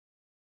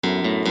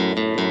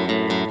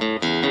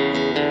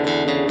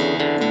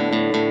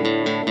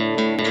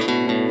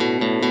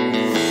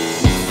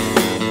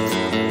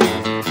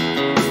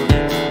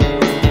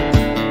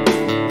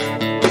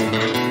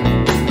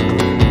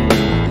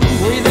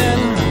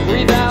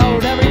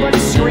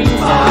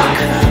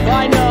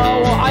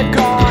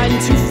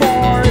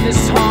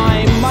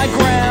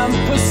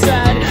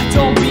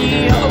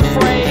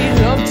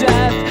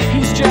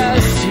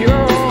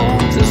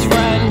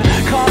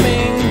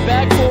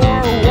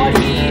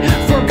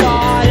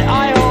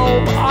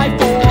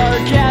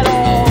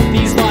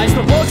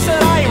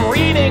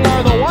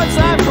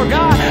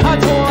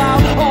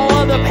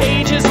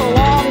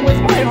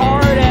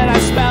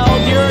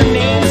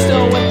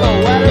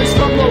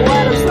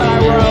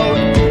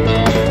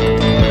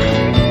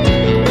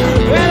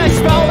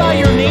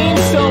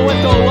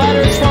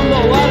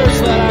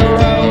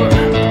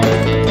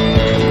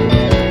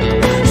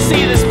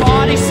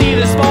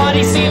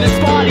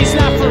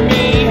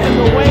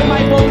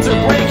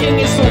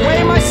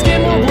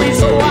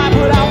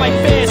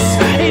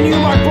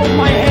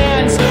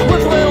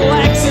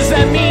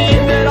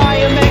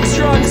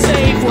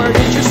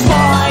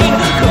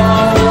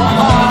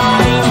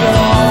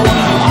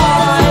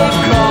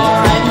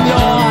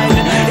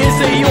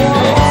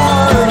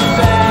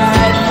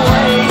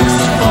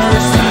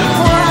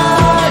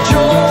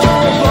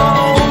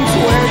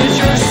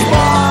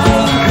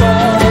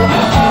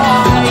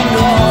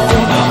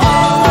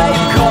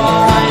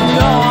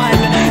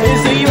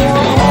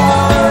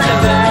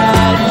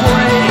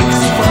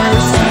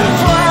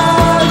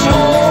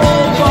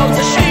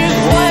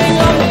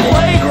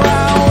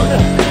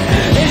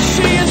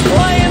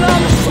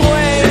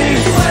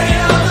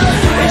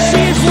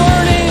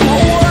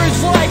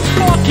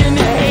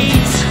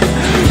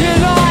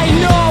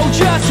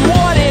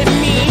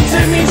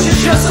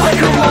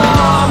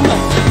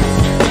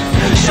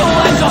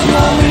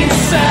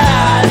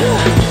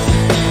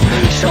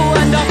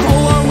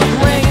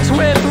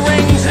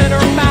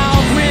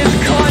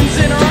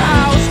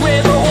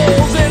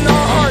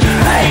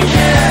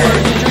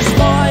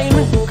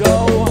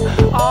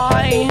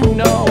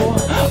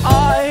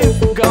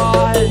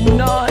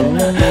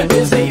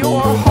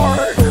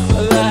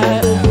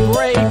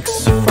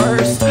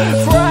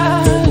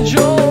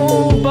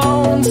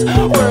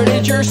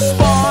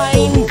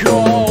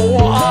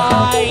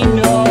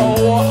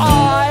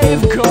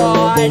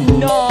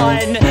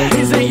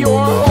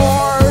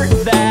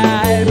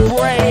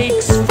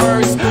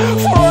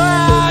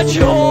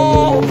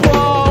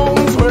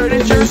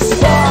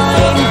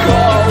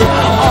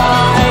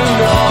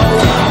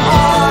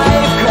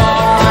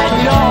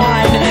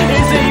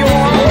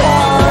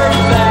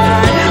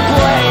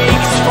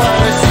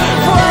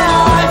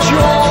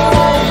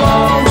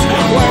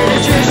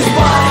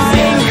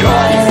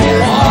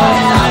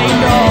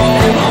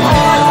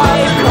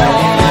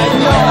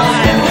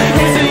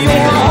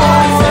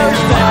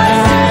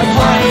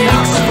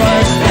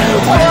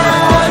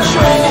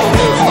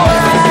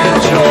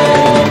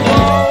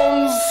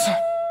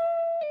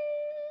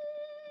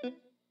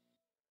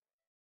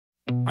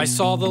I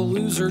saw the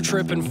loser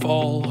trip and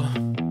fall.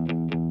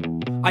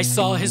 I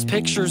saw his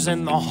pictures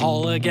in the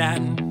hall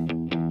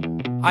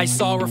again. I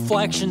saw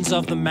reflections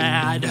of the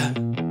mad.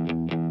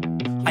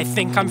 I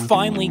think I'm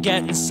finally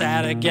getting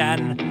sad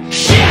again.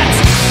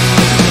 Shit!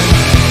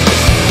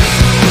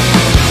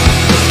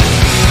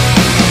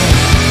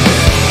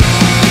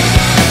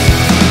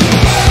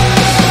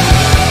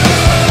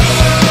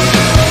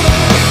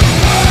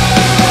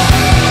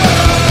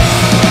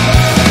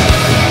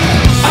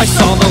 I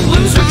saw the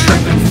loser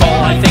trip and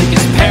fall. I think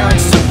his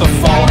parents took the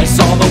fall. I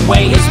saw the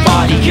way his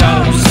body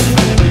goes.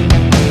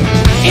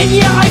 And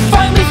yeah, I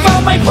finally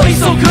found my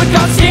place. Oh good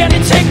God, stand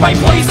and take my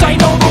place. I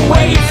know the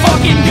way it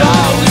fucking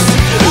goes.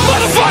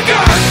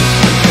 Motherfucker!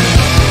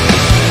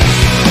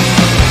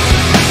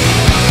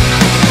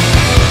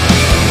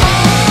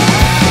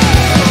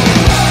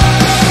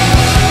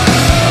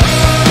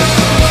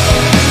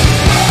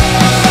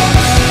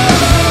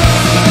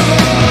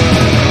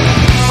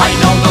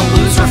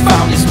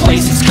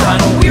 It's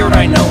kinda weird,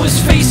 I know his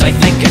face, I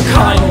think it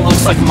kinda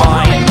looks like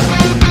mine.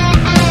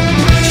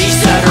 She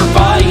said her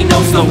body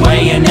knows the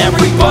way, and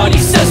everybody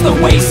says the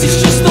waist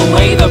is just the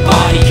way the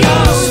body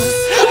goes.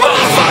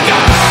 Motherfucker!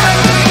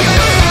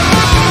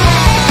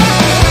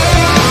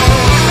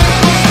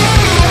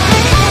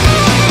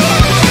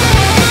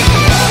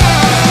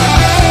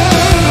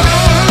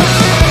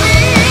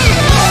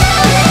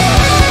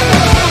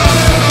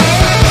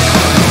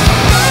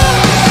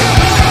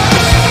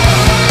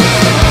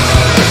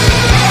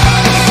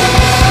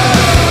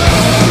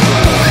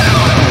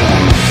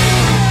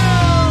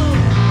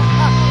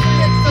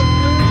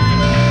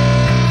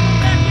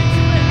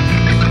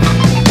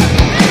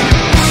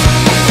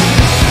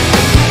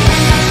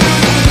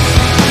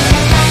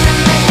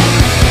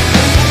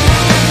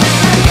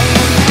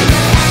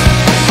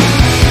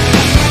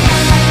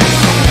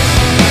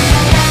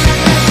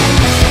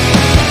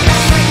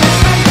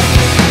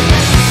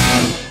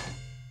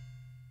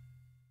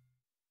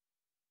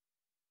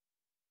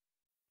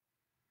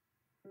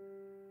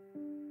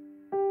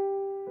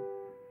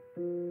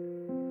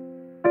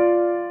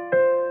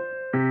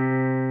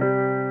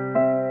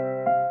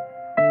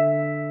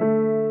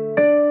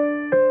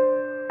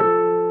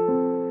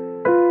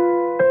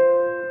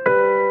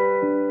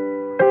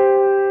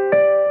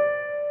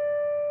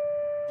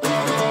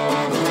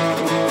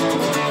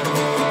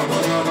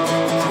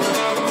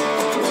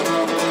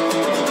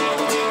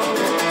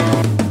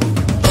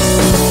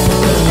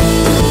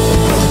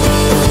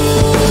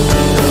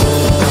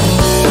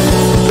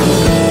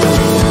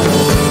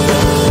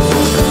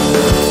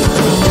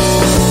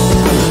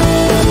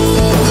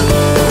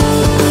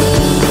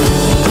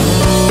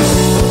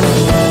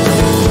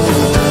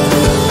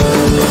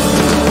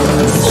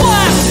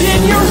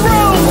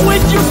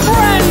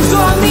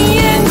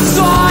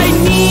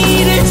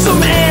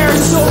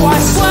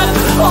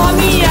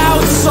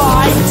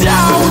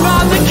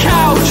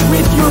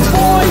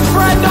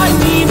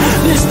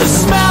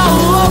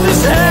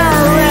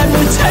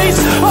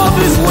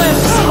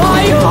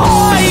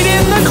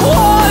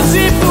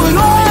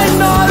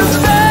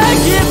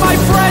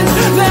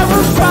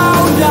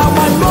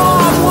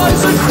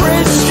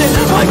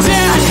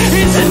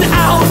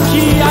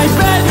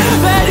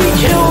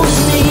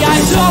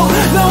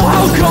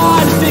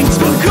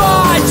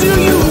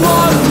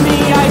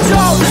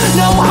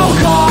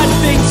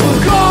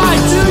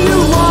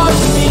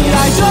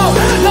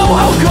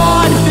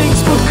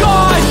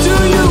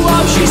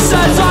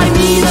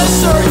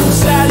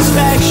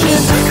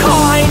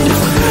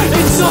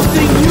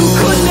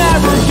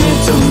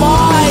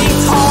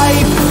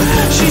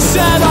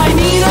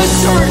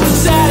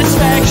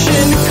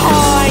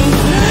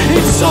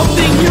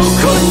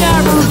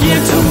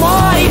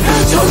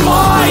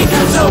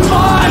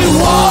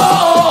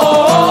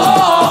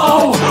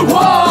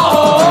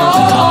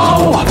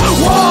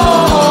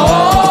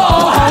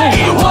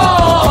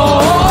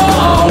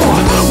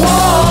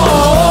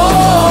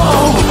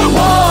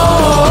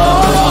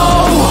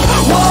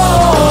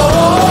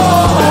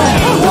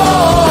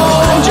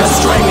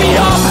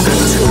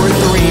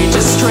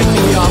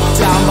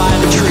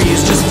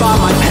 spot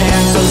my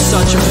pants, I'm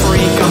such a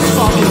freak. A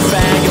fucking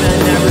fag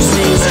that never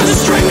seems to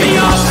string me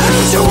up.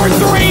 2 or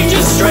 3,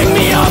 just string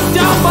me up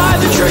down by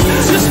the tree.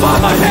 To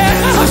spot my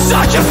pants, I'm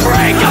such a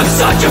freak. I'm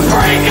such a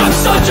freak. I'm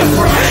such a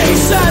freak. She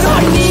said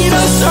I need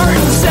a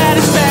certain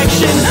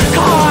satisfaction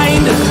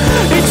kind.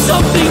 It's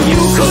something you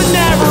could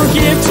never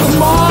give to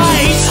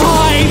my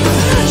type.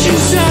 She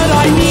said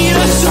I need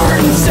a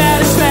certain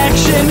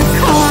satisfaction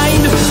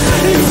kind.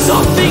 It's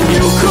something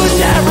you could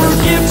never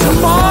give to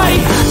my,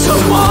 to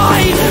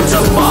my, to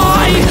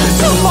my,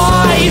 to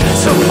my,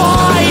 to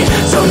my,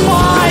 to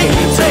my,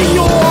 to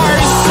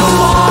yours, to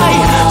my,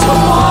 to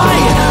my,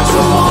 to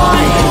my,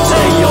 to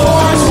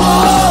yours. Whoa,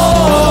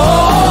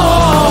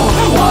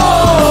 whoa,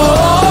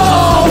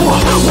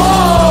 whoa,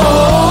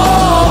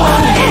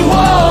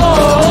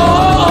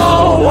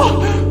 whoa.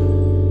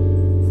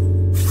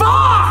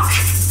 Fuck!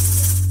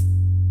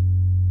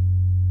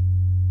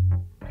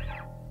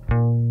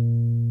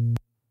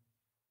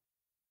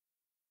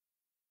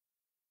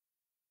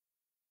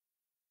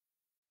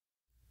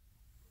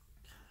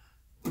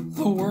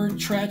 The word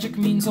tragic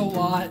means a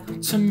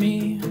lot to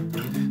me.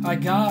 I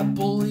got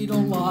bullied a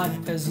lot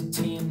as a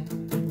teen.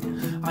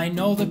 I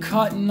know the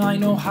cut and I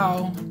know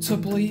how to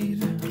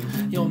bleed.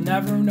 You'll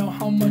never know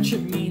how much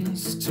it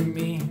means to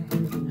me.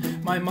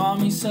 My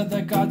mommy said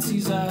that God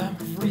sees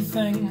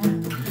everything.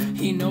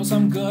 He knows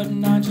I'm good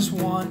and I just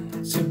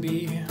want to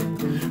be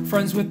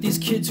friends with these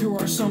kids who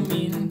are so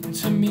mean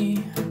to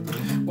me.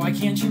 Why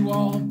can't you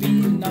all be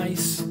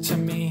nice to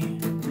me?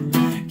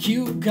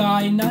 Cute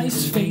guy,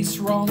 nice face,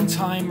 wrong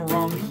time,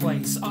 wrong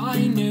place.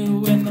 I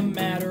knew in the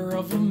matter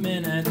of a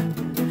minute.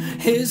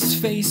 His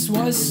face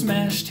was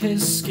smashed,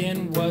 his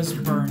skin was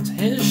burnt,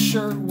 his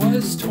shirt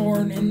was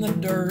torn in the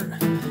dirt.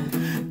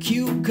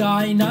 Cute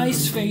guy,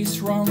 nice face,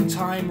 wrong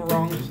time,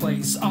 wrong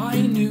place.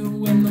 I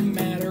knew in the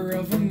matter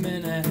of a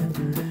minute.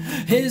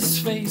 His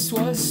face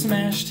was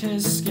smashed,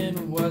 his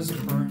skin was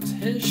burnt,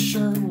 his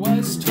shirt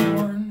was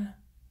torn.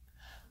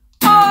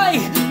 I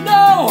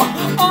know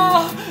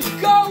a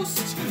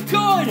ghost,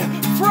 good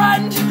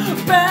friend,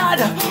 bad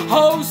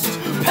host,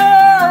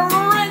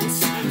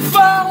 parents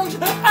found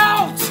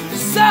out,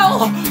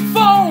 cell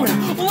phone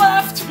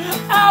left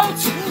out,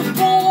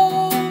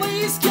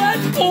 bullies get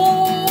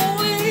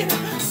bullied,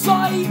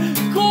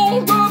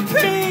 cycle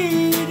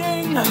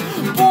repeating,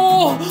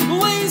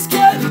 bullies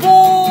get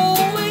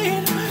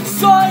bullied,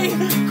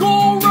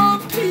 cycle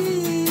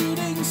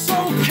repeating.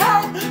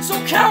 So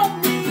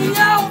count me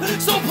out,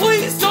 so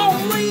please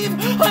don't leave.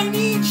 I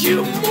need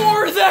you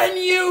more than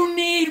you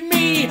need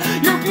me.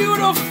 You're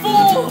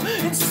beautiful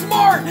and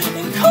smart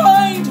and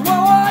kind,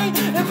 while I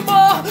am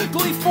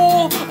ugly,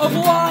 full of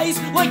lies.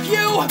 Like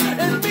you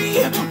and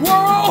me, we're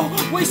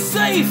always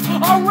safe.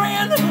 I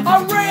ran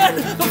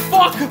the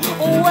fuck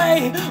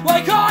away,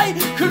 like I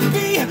could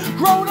be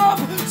grown up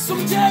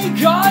someday.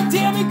 God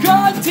damn it,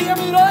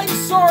 I'm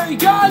sorry.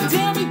 God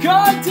damn it,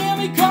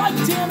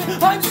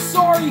 I'm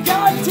sorry.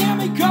 God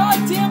damn it,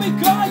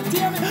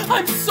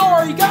 I'm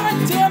sorry.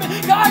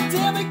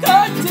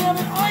 God damn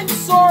it, I'm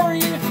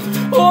sorry.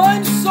 Oh,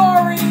 I'm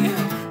sorry.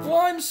 Oh,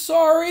 I'm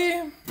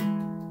sorry.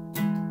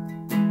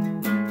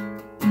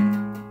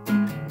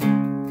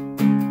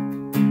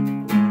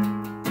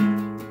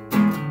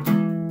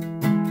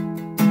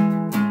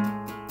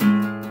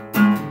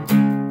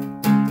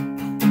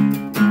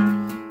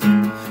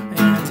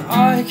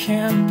 I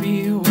can't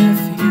be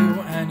with you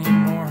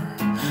anymore.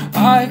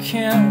 I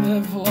can't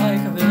live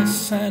like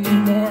this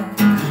anymore.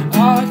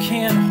 I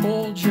can't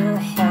hold your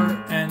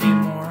heart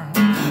anymore.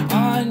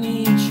 I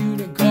need you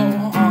to go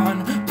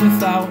on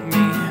without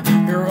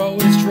me. You're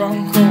always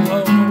drunk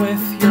alone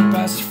with your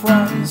best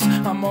friends.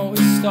 I'm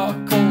always stuck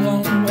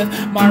alone with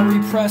my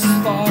repressed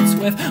thoughts,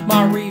 with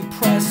my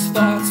repressed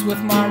thoughts,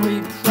 with my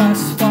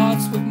repressed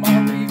thoughts, with my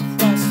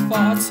repressed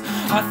thoughts.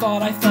 I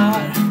thought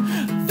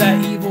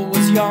that evil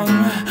was young,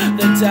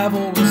 the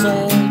devil was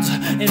old,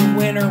 and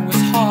winter was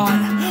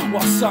hot,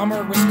 while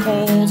summer was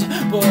cold.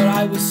 But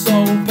I was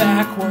so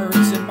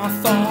backwards in my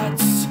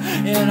thoughts,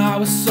 and I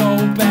was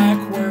so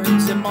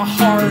backwards in my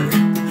heart,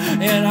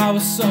 and I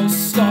was so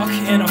stuck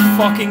in a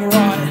fucking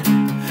rut.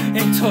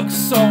 It took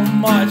so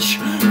much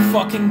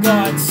fucking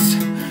guts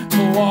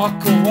to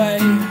walk away,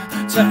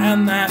 to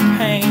end that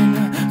pain,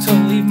 to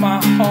leave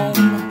my home,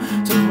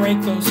 to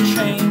break those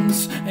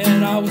chains.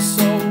 And I was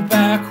so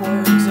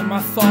backwards in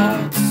my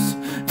thoughts,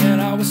 and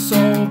I was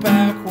so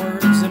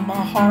backwards in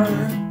my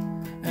heart,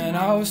 and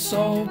I was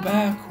so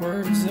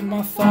backwards in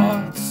my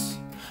thoughts,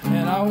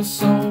 and I was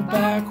so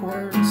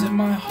backwards in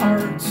my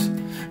heart,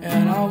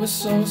 and I was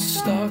so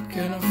stuck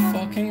in a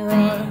fucking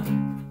rut.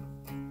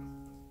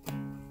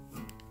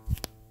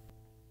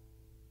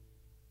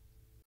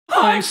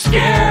 I'm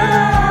scared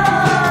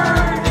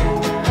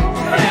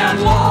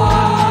and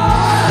lost.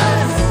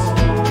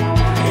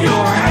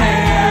 Your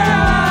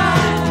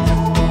hand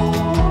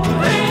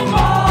in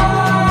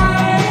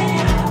mine.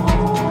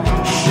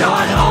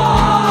 Shut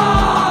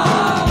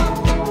up.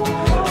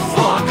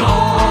 Fuck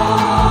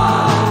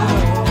off.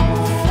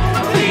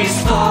 These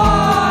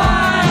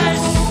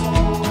thoughts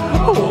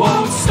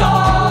won't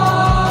stop.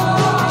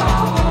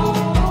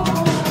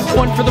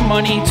 1 for the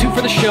money, 2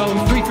 for the show,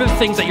 3 for the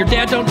things that your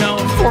dad don't know,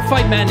 4,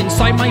 5 men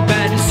inside my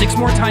bed, 6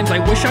 more times I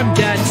wish I'm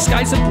dead.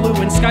 Skies are blue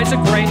and skies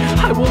are gray,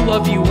 I will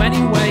love you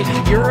anyway.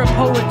 You're a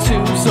poet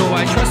too, so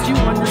I trust you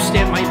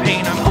understand my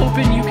pain. I'm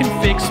hoping you can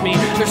fix me,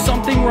 there's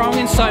something wrong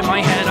inside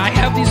my head. I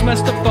have these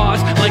messed up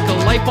thoughts, like a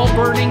light bulb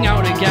burning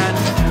out again.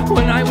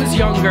 When I was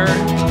younger,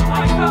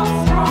 I felt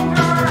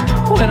stronger.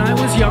 When I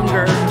was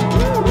younger,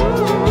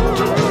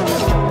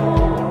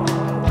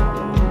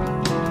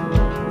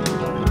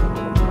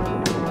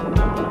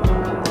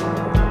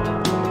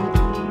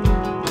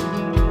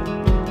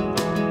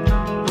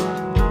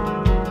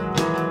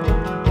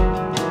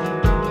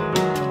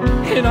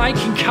 and I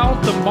can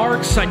count the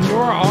marks on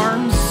your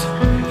arms,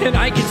 and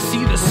I can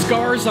see the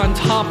scars on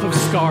top of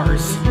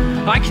scars.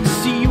 I can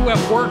see you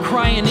at work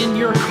crying in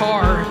your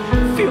car,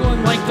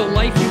 feeling like the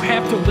life you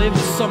have to live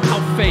is somehow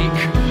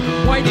fake.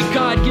 Why did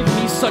God give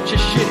me such a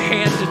shit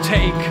hand to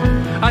take?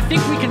 I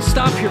think we can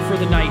stop here for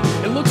the night.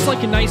 It looks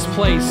like a nice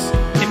place.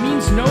 It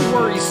means no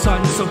worries,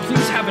 son, so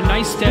please have a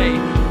nice day.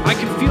 I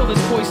can feel this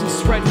poison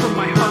spread from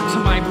my heart to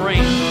my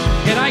brain,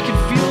 and I can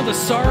feel the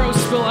sorrow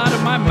spill out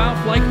of my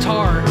mouth like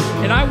tar.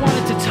 And I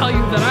wanted to tell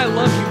you that I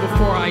love you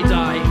before I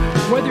die.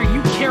 Whether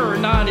you care or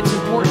not, it's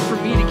important for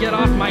me to get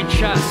off my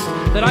chest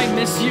that I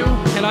miss you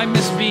and I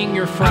miss being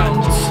your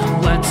friend.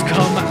 Let's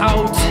come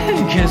out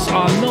and kiss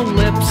on the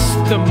lips,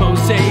 the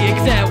mosaic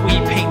that we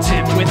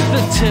painted with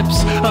the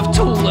tips of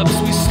tulips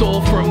we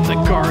stole from the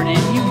garden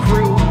you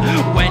grew.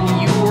 When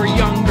you were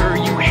younger,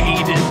 you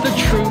hated the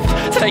truth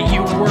that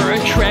you were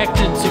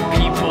attracted to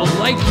people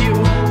like you.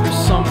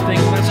 There's something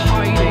that's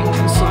hiding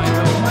inside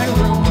of my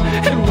room,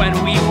 and when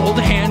we hold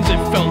hands it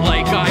felt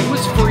like I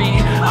was free.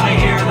 I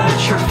hear that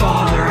your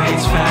father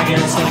hates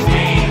faggots like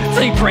me.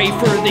 They pray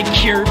for the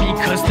cure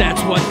because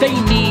that's what they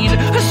need.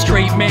 A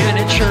straight man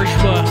at church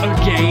but a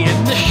gay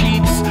in the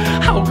sheets.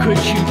 How could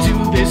you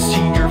do this to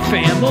your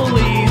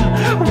family?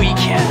 We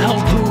can't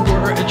help who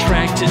we're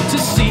attracted to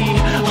see.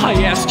 I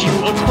asked you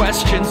a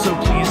question, so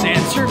please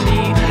answer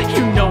me.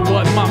 You know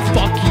what, mom,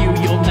 fuck you,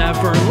 you'll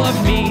never love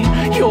me.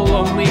 You'll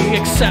only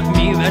accept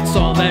me, that's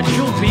all that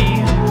you'll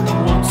be.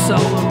 Won't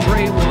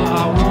celebrate what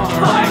I want.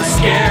 I'm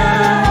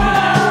scared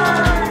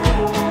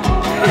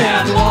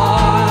and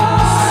lost.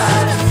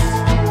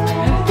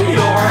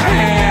 Your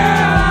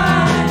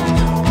hand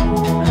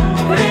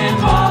in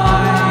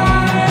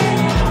mine.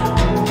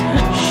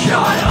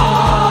 Shut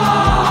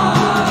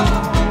up.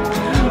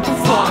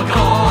 Fuck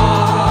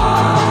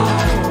off.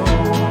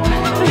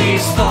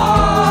 These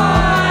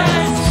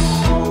thoughts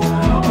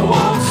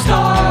won't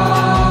stop.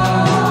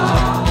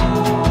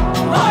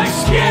 I'm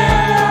scared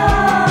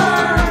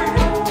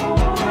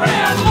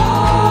and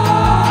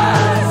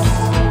lost.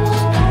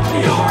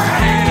 Your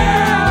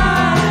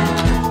hand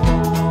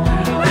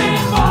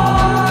in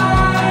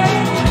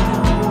mine.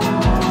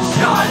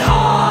 Shut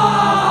up.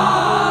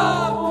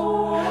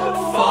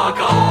 Fuck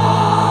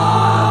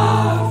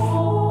off.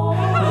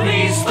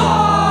 These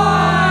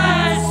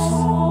thoughts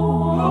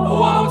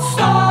won't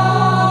stop.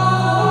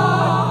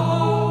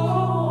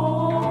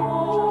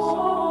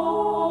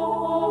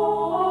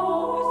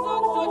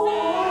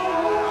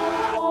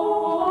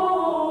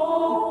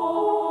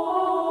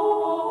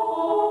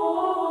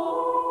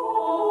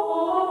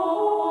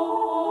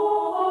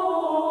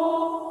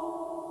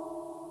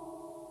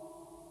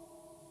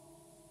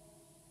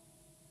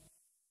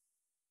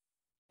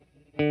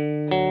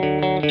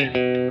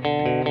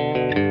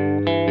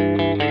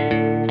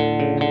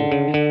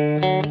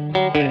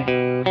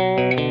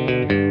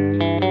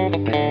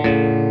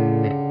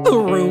 The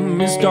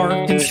room is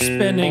dark and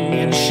spinning,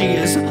 and she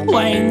is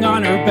laying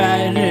on her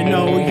bed. And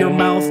oh, your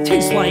mouth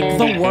tastes like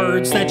the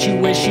words that you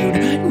wish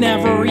you'd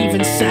never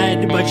even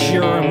said. But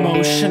you're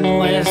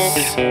emotionless,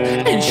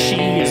 and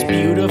she is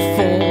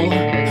beautiful,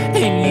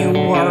 and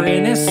you are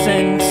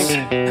innocent.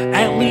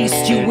 At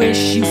least you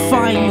wish you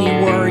finally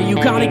were. You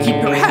gotta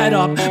keep your head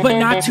up, but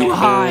not too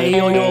high,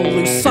 or you'll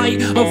lose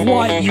sight of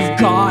what you've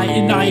got.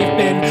 And I've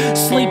been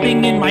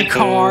sleeping in my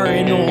car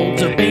in old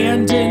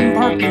abandoned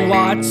parking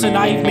lots, and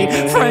I've made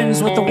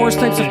friends with the worst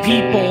types of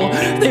people.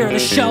 They're the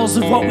shells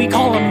of what we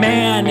call a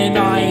man. And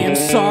I am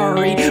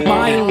sorry,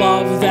 my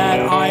love, that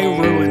I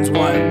ruined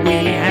what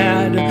we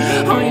had.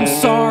 I'm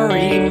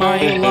sorry,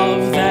 my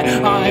love, that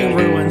I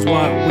ruined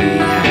what we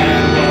had.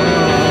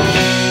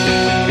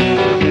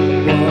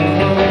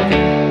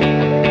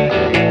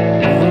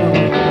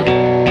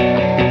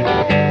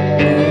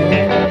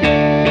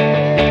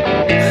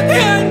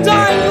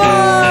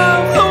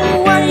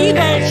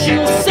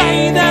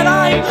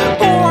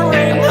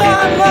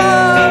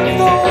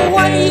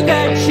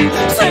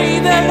 Say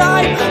that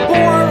I'm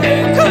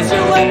boring, 'cause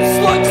your lips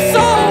look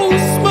so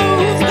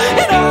smooth,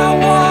 and I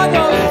want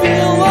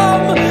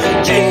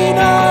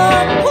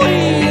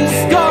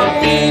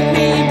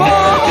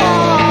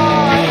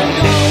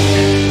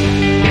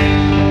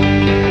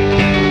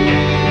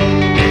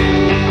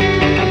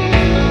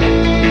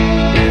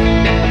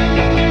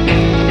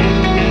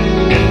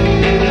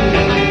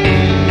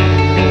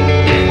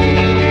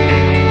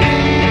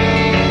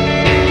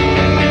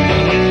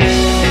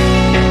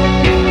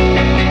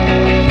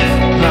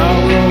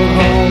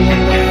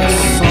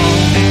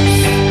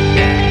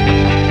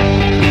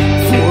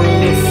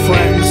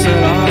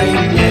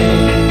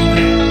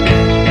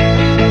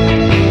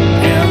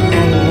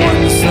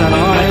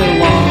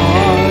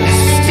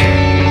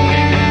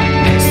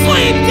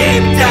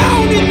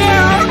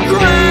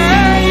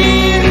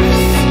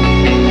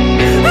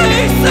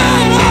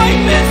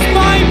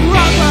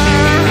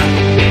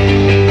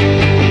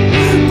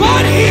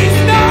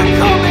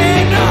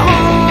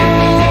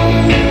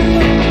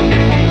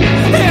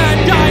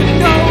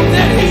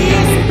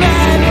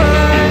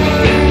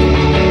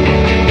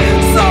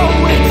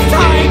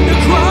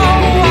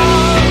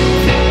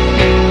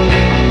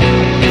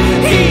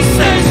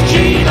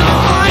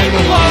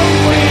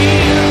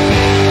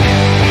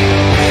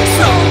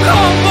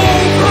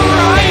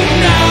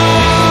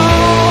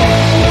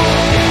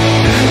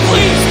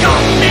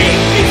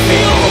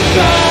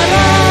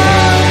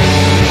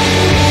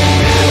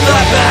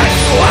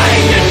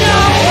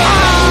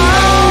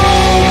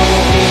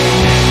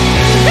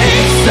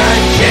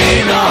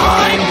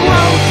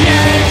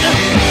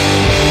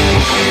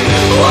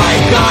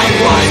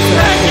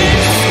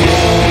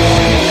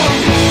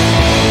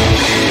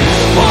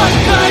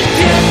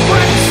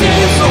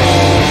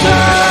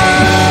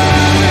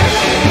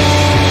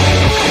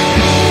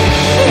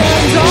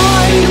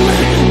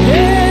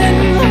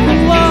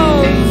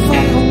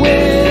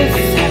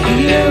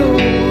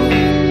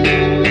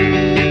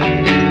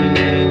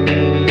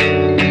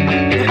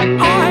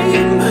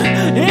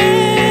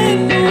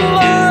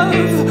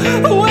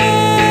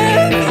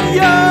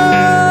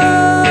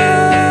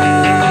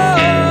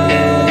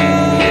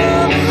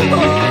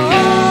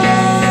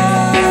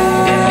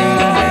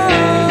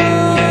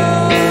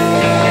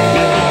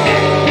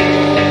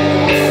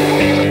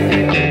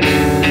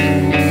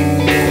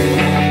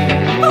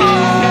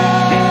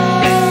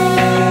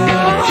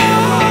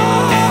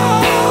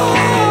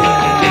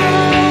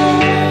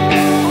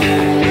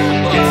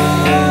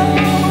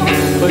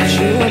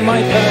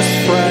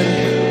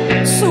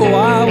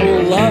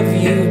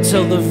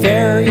till the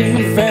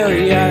very,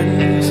 very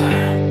end.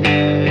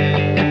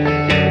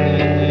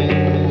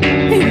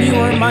 And you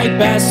are my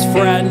best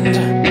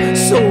friend,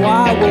 so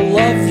I will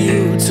love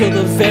you till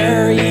the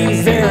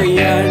very, very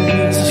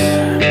end.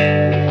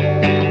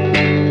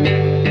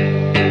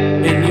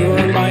 And you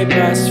are my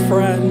best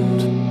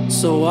friend,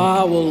 so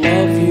I will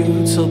love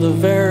you till the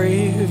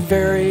very,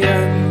 very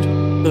end.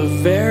 The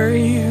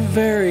very,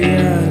 very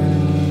end.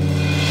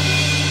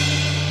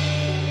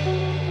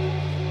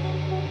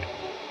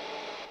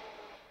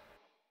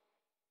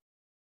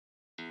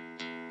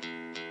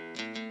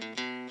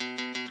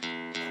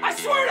 I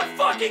swear to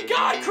fucking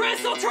God,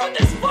 Chris, I'll turn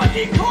this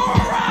fucking car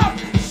around!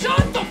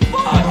 Shut the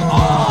fuck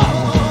up!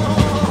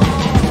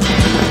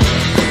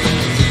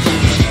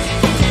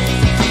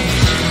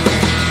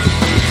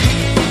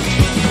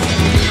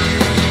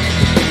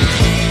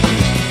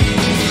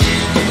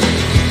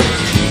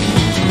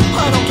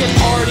 I don't get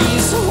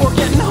parties or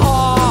getting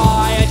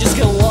high, I just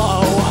get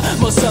low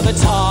most of the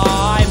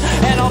time.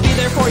 And I'll be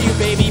there for you,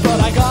 baby, but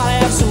I gotta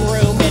have some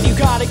room. And you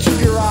gotta keep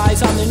your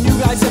eyes on the new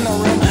guys in the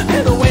room.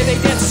 And the way they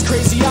dance is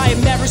crazy, I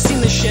have never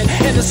seen this shit.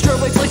 And the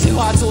strobe lights way too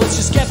hot, so let's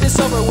just get this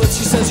over with.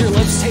 She says your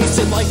lips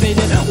tasted like they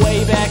did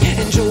way back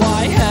in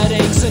July.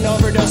 Headaches and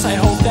overdose, I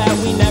hope that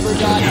we never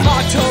die.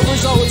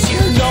 October's always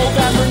here,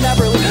 November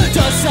never leaves.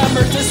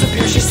 December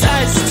disappears, she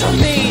says to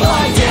me,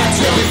 I dance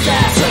really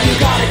fast, so you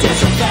gotta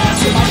dance real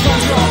fast. And my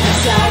friends are all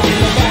passed out in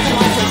the back of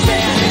my friend's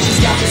van. And she's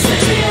got this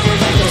sexy over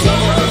that goes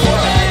over her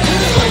forehead.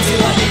 Lindsay,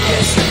 let me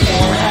kiss your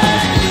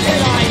forehead.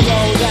 And I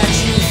know that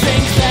you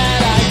think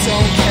that I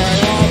don't care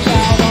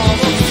about all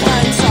the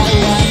friends I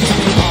left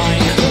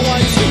behind. The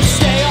ones who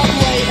stay up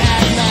late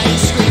at night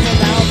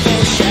screaming out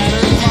their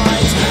shattered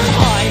minds.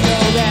 I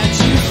know that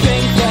you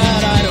think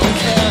that I don't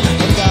care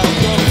about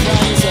the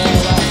friends I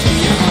left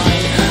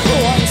behind. The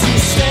ones who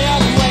stay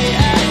up late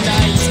at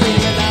night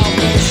screaming out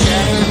their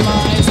shattered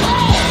minds.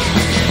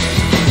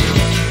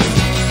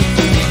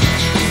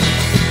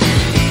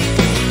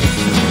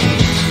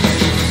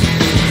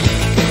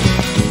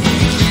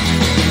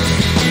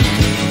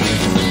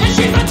 And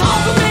she's on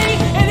top of me,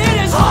 and it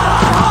is hot,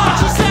 hot, hot.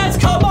 She says,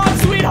 come on,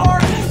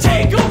 sweetheart,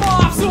 take them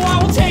off. So I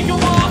will take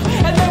them off,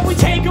 and then we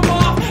take them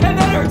off. And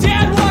then her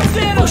dad walks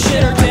in. Oh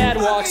shit, her dad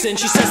walks in.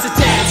 She says to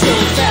dance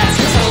really fast,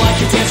 cause I like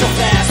to dance real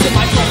fast. And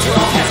my friends are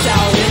all passed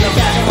out in the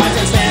back of my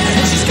friend's van.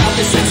 And she's got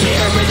this sexy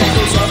hairbraid that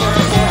goes over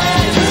her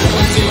forehead.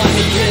 Lindsay, let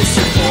me kiss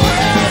your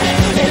forehead.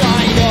 And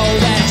I know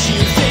that you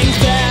think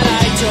that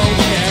I don't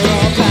care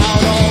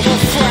about all the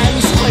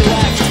friends I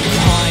left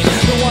behind.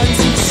 The ones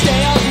who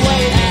stay up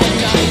late at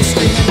night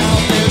screaming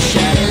out their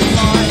shattered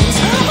minds.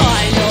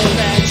 I know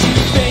that you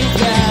think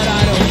that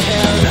I don't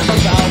care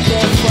about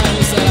the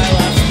friends that I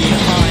left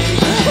behind.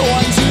 The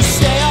ones who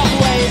stay up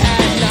late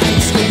at night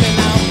screaming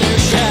out their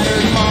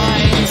shattered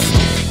minds.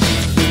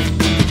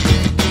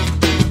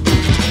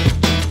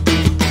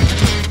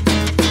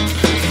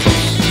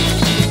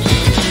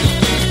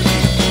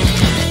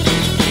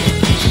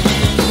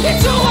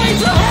 It's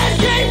always a head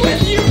game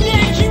with you,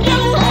 Nick. You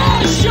never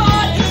had a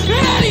shot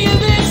at any of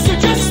this, so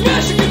just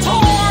smash your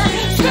guitar,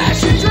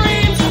 smash your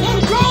dreams.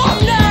 Grow up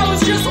now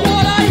is just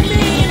what I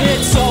mean.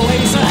 It's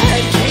always a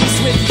head case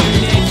with you,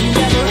 Nick. You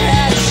never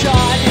had a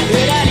shot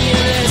at any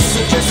of this,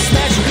 so just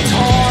smash your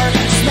guitar,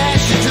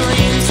 smash your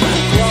dreams.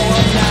 Grow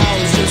up now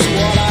is just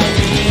what I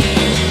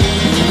mean.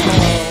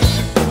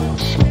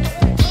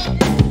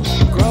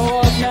 Grow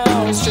up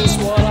now is just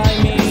what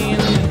I mean.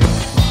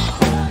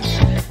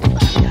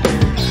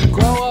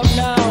 Grow up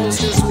now is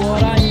just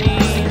what I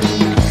mean.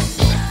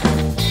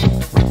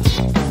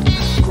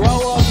 Grow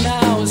up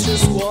now is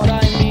just what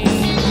I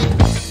mean.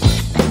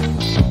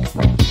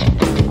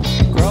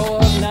 Grow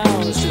up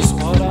now is just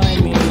what I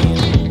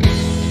mean.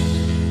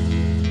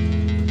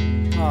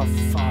 Oh,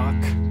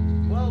 fuck.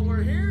 Well,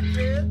 we're here,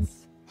 kids.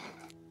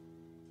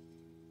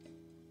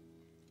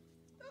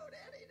 No,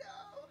 Daddy, no.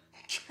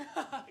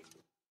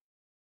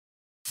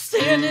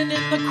 Standing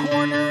in the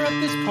corner of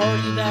this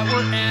party that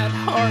we're at,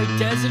 our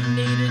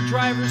designated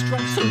driver's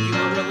drunk, so you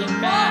were really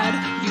mad.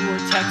 You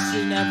were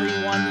texting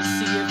everyone to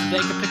see if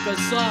they could pick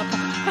us up.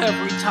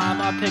 Every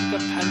time I pick a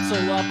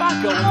pencil up, I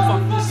go and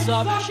fuck this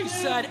up. She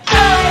said,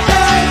 hey,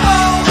 hey,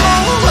 oh,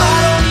 oh, I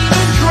don't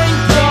even drink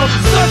though.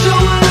 Such a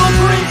little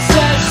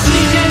princess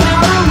sneaking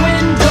out her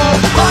window.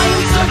 I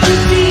am such a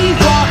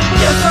diva,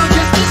 guess I'll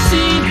just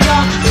deceive ya.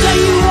 Say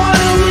you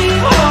wanna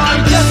leave,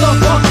 I guess I'll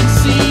fucking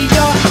see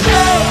ya.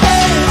 Hey,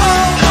 hey,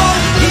 oh, oh,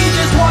 he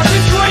just wants a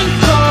drink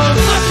though.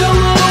 Such a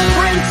little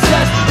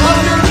princess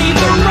underneath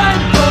the red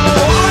bow.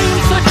 I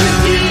am such a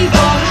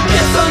diva,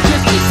 guess I'll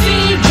just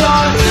deceive ya.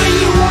 Say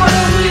you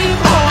wanna leave,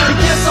 I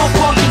guess I'll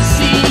fucking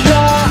see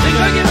ya. Think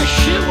I give a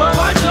shit? Well,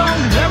 I don't.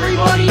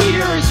 Everybody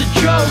here is a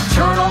joke.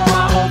 Turn all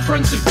my old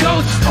friends to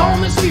ghosts.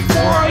 Homeless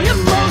before I am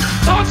most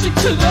toxic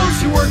to those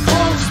who are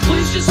close.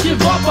 Please just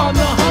give up on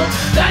the hope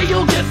that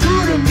you'll get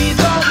through to me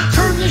though.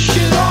 Turn this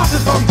shit off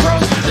if I'm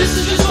gross. This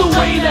is just the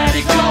way that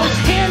it goes.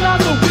 Hand on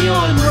the wheel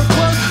and we're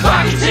close.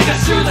 I can take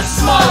us through the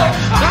smoke.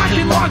 I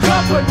can walk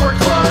up when we're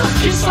close.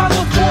 Kiss on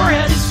the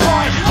forehead is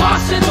fine.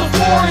 Lost in the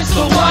forest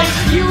of light.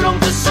 You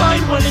don't decide.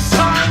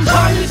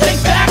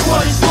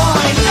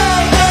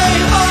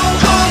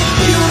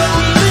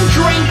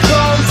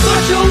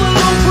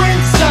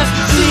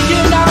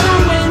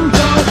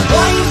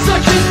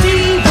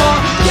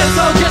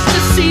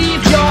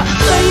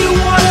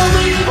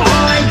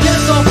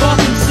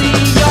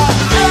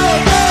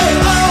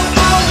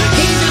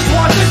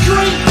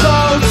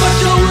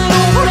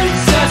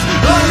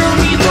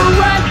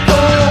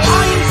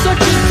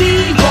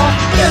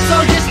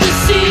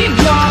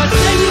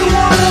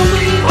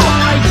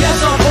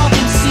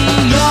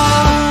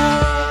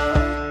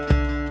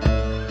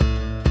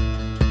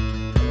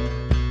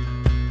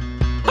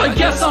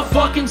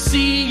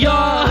 see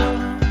ya.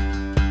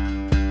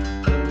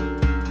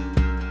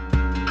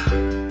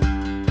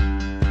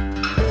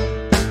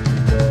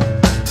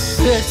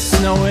 It's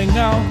snowing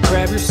out,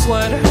 grab your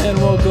sled and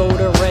we'll go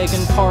to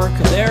Reagan Park.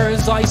 There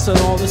is ice on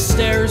all the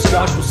stairs,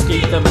 Josh will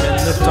skate them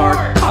in the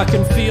dark. I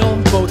can feel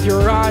both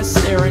your eyes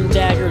staring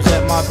daggers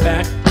at my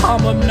back.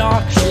 I'm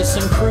obnoxious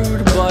and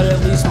crude, but at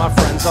least my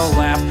friends all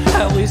laugh.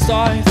 At least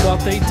I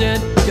thought they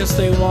did, guess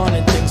they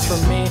wanted things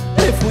from me.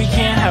 If we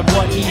can't have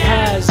what he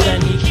has,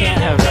 then he can't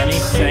have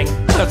anything.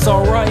 That's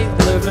alright,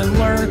 live and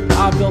learn,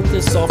 I built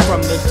this all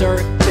from the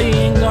dirt.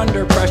 Being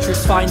under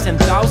pressure's fine,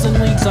 10,000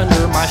 leagues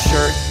under my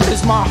shirt.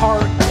 Is my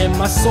heart and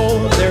my soul,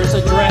 there's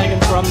a dragon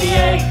from the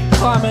egg,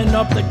 climbing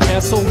up the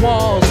castle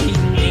walls,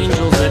 eating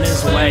angels in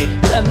his way.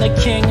 Then the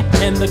king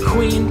and the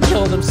queen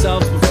kill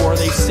themselves before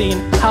they've seen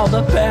how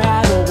the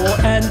battle will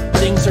end.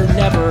 Things are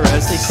never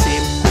as they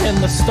seem, and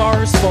the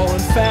stars falling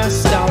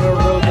fast down a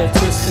road that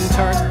twists and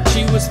turns.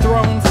 She was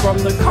thrown from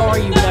the car,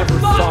 you never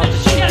thought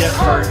that she'd get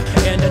hurt.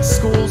 And at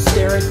school,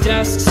 stare at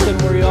desks,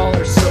 and we all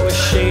are so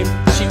ashamed.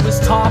 She was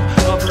top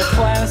of her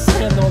class,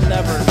 and they'll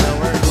never know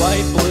her.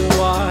 Light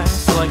blue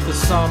eyes like the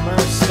summer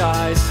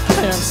skies,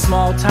 and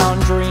small town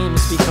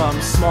dreams become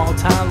small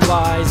town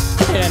lies.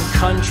 And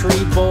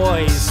country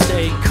boys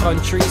stay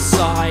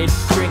countryside,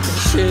 drinking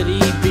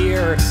shitty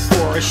beer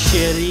for a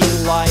shitty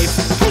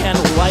life. And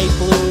light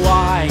blue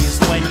eyes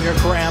when your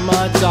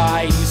grandma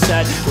died, you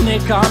said,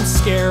 Nick, I'm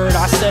scared.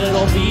 I said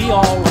it'll be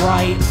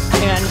alright.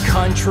 And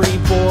country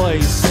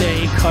boys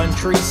stay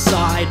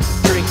countryside,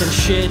 drinking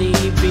shitty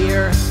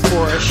beer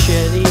for a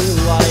shitty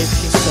life.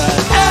 She said,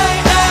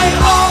 hey, hey,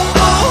 oh,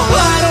 oh,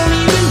 I don't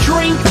even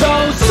drink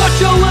though.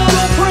 Such a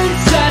little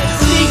princess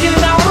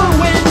sneaking out her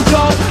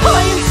window.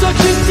 I am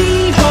such a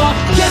diva,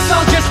 guess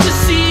I'll just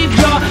deceive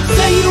ya.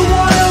 Say you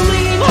wanna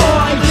leave, oh,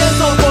 I guess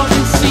I'll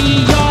fucking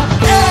see ya.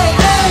 Hey,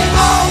 hey,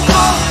 oh,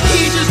 oh,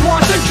 he just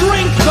wants a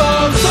drink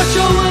though. Such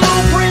a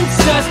little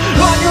princess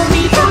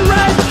underneath her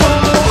red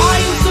bow. I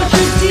am such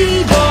a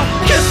diva,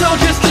 guess I'll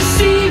just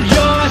deceive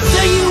ya.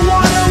 Say you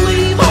wanna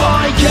leave,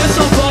 oh, I guess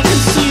I'll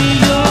fucking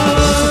see ya.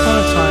 Once upon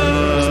a time,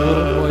 there was a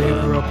little boy who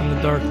grew up in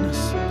the darkness.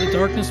 The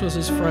darkness was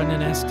his friend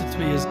and asked it to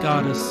be his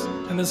goddess.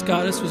 And this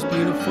goddess was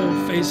beautiful,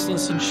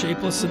 faceless, and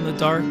shapeless in the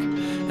dark.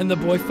 And the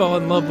boy fell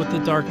in love with the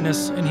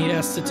darkness, and he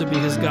asked it to be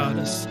his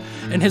goddess.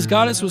 And his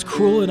goddess was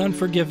cruel and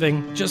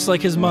unforgiving, just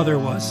like his mother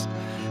was.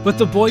 But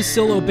the boy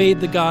still obeyed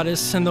the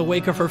goddess in the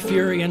wake of her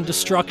fury and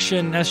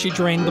destruction as she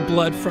drained the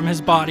blood from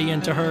his body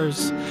into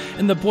hers.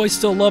 And the boy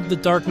still loved the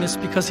darkness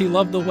because he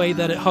loved the way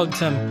that it hugged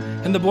him.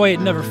 And the boy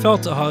had never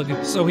felt a hug,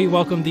 so he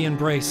welcomed the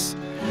embrace.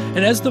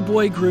 And as the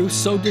boy grew,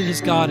 so did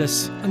his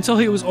goddess, until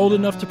he was old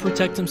enough to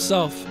protect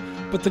himself.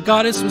 But the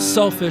goddess was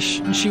selfish,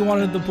 and she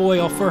wanted the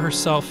boy all for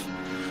herself.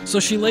 So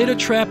she laid a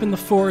trap in the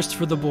forest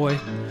for the boy,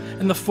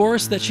 in the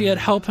forest that she had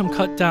helped him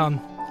cut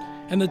down.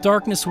 And the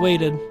darkness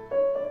waited,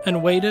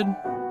 and waited,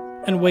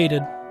 and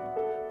waited.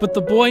 But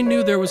the boy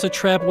knew there was a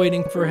trap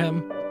waiting for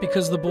him,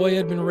 because the boy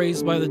had been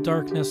raised by the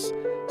darkness,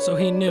 so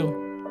he knew.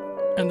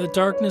 And the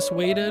darkness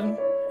waited,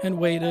 and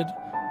waited,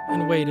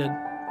 and waited.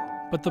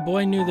 But the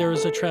boy knew there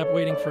was a trap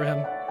waiting for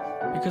him,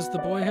 because the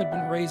boy had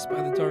been raised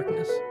by the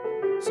darkness,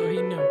 so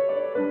he knew.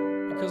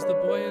 Because the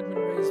boy had been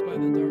raised by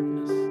the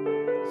darkness,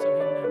 so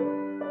he knew.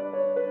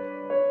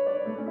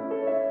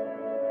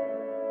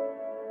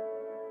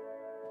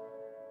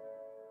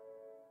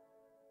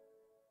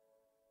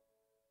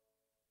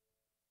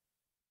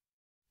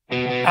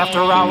 After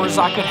hours,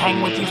 I could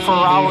hang with you for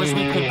hours.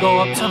 We could go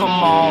up to the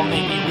mall,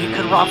 maybe we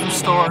could rob some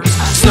stores.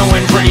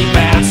 Snowing pretty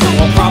bad, so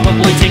we'll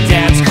probably take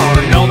Dad's car.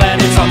 Know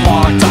that it's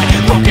unlocked, I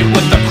broke it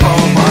with the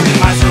crowbar.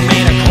 Eyes were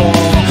made of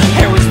coal,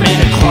 hair was made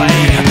of clay.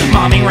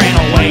 Mommy ran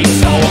away,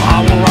 so I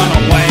will run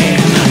away.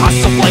 I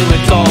still play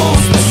with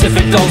dolls,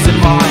 specific dolls in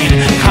mind.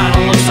 Kinda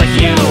looks like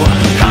you,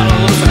 kinda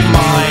looks like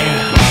mine.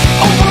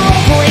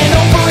 Over and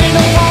over and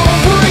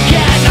over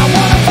again. I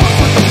wanna fuck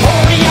with the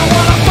party, I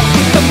wanna fuck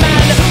with the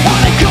men.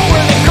 Wanna go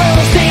where the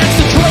girls dance,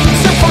 the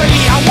drinks are free.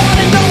 I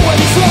wanna know what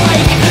it's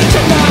like to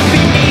not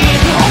be me.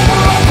 Over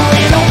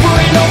and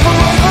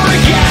over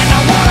again.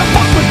 I wanna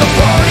fuck with the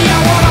party, I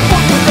wanna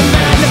fuck with the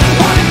men.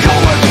 Wanna go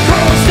where the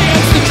girls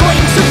dance, the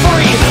drinks are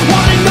free.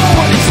 Wanna know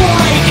what it's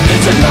like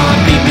to not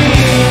be me.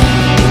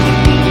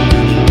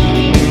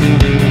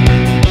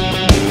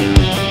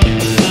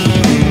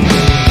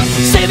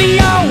 Say the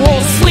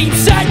owl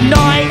sleeps at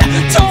night.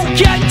 Don't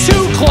get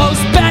too close,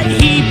 bet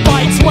he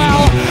bites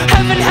well.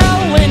 Heaven,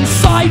 hell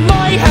inside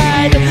my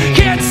head.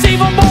 Can't save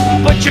them all,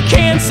 but you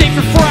can save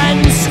your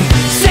friends.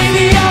 Say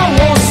the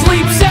owl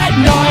sleeps at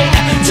night.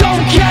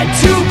 Don't get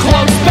too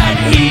close, bet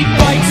he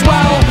bites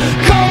well.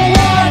 Go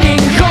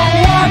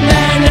on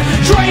then.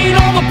 Drain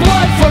all the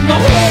blood from the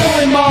hole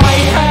in my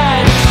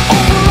head.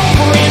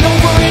 Over and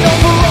over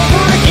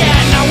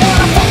again. I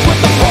wanna fuck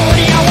with the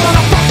party, I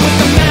wanna fuck with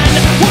the men.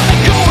 Wanna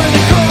go where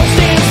the girls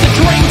dance, the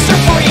drinks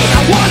are free.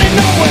 I wanna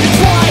know what it's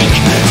like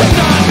to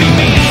not be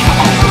me.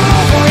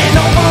 Over and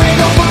over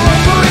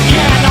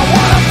again. I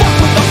wanna fuck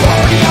with the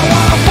party, I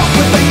wanna fuck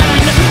with the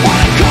men.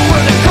 Wanna go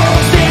where the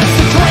girls dance,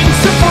 the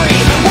drinks are free.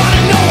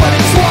 Wanna know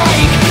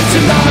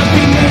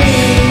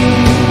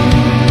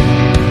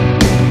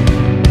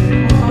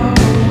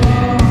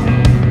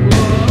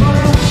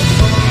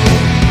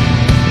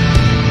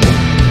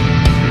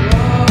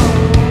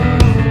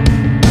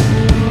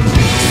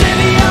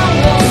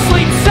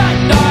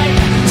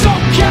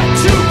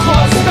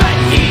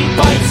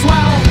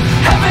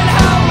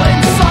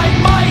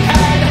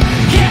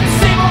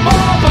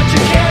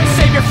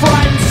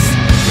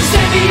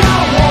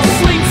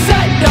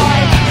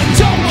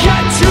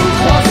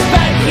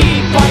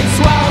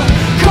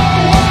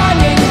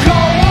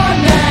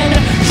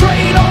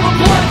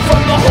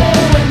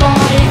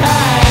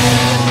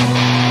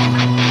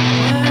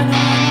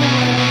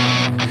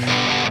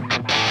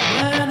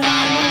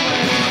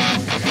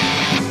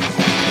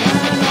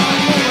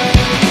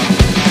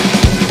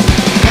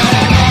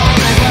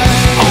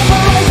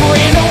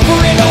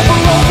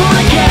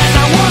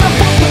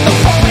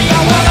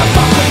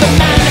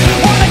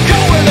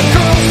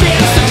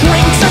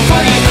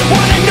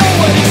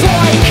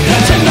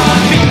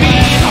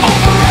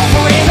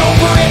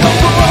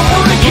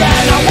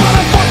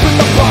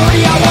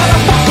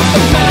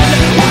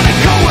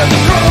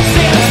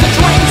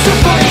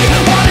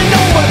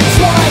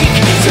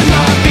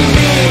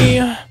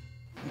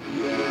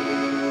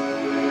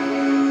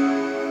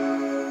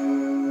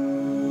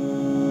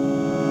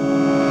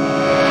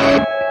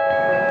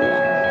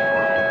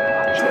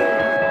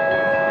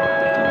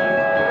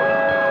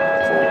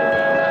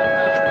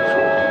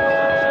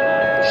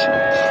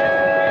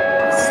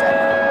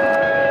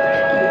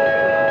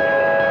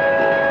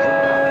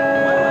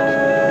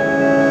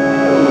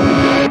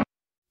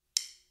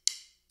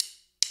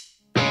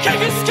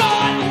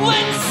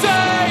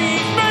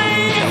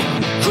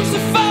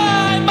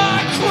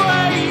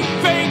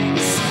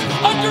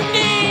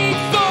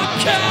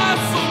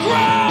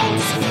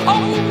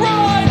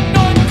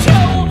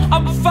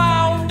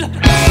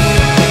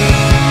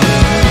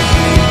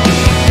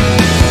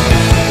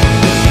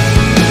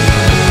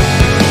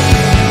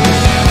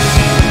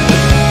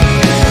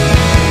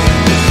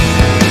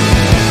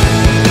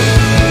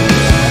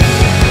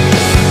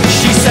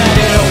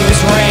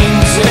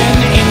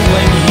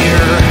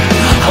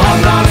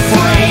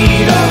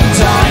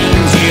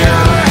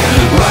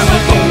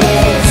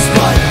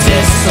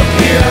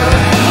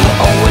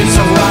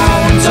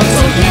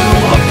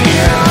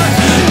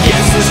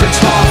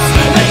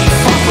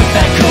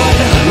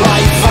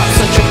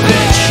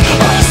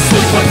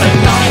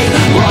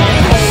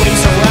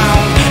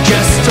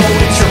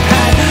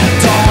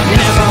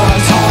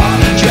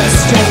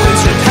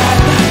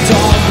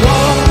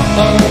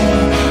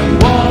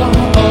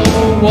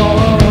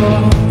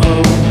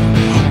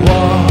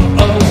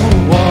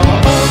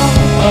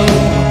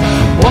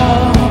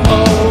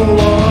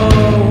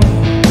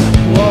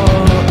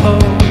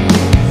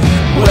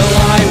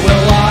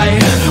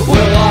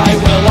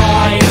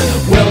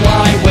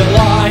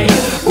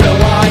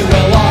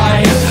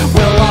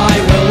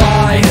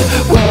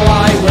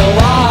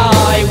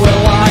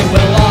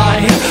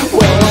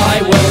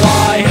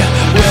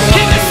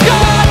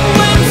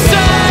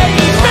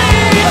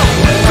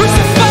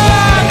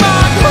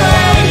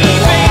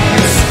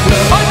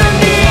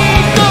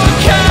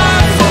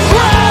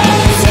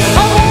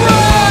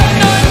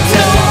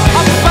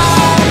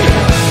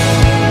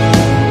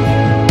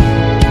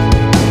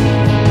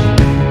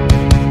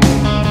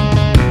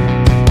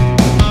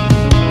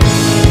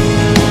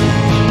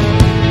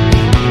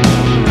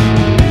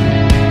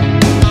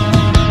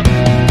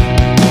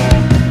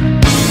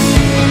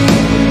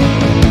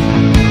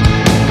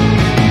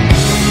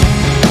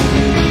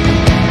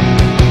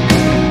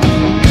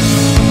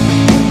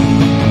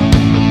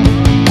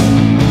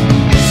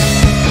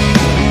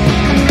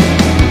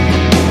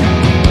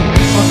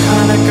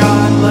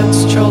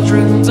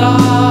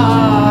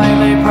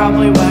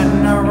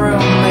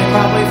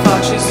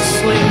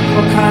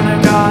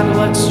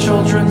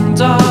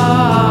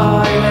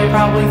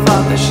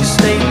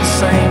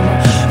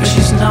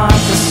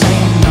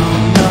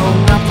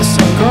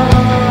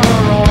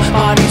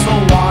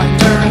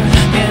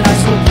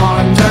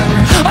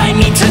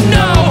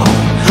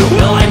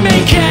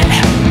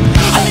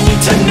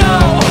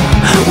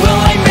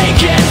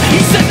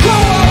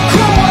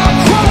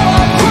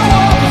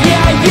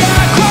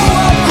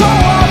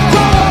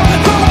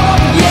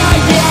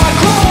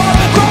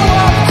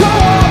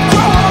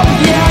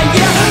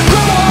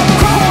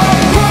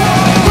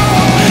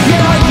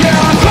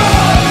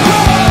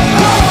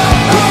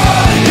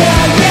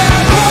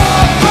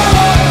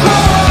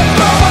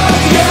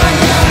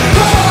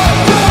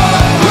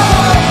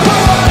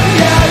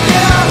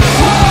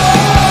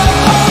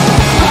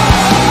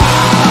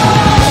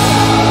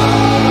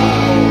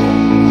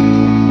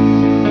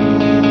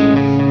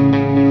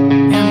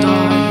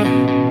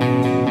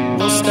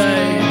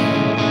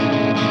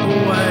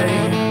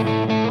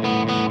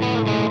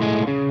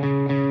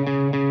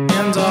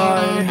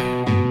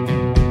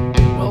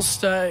We'll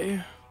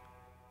stay.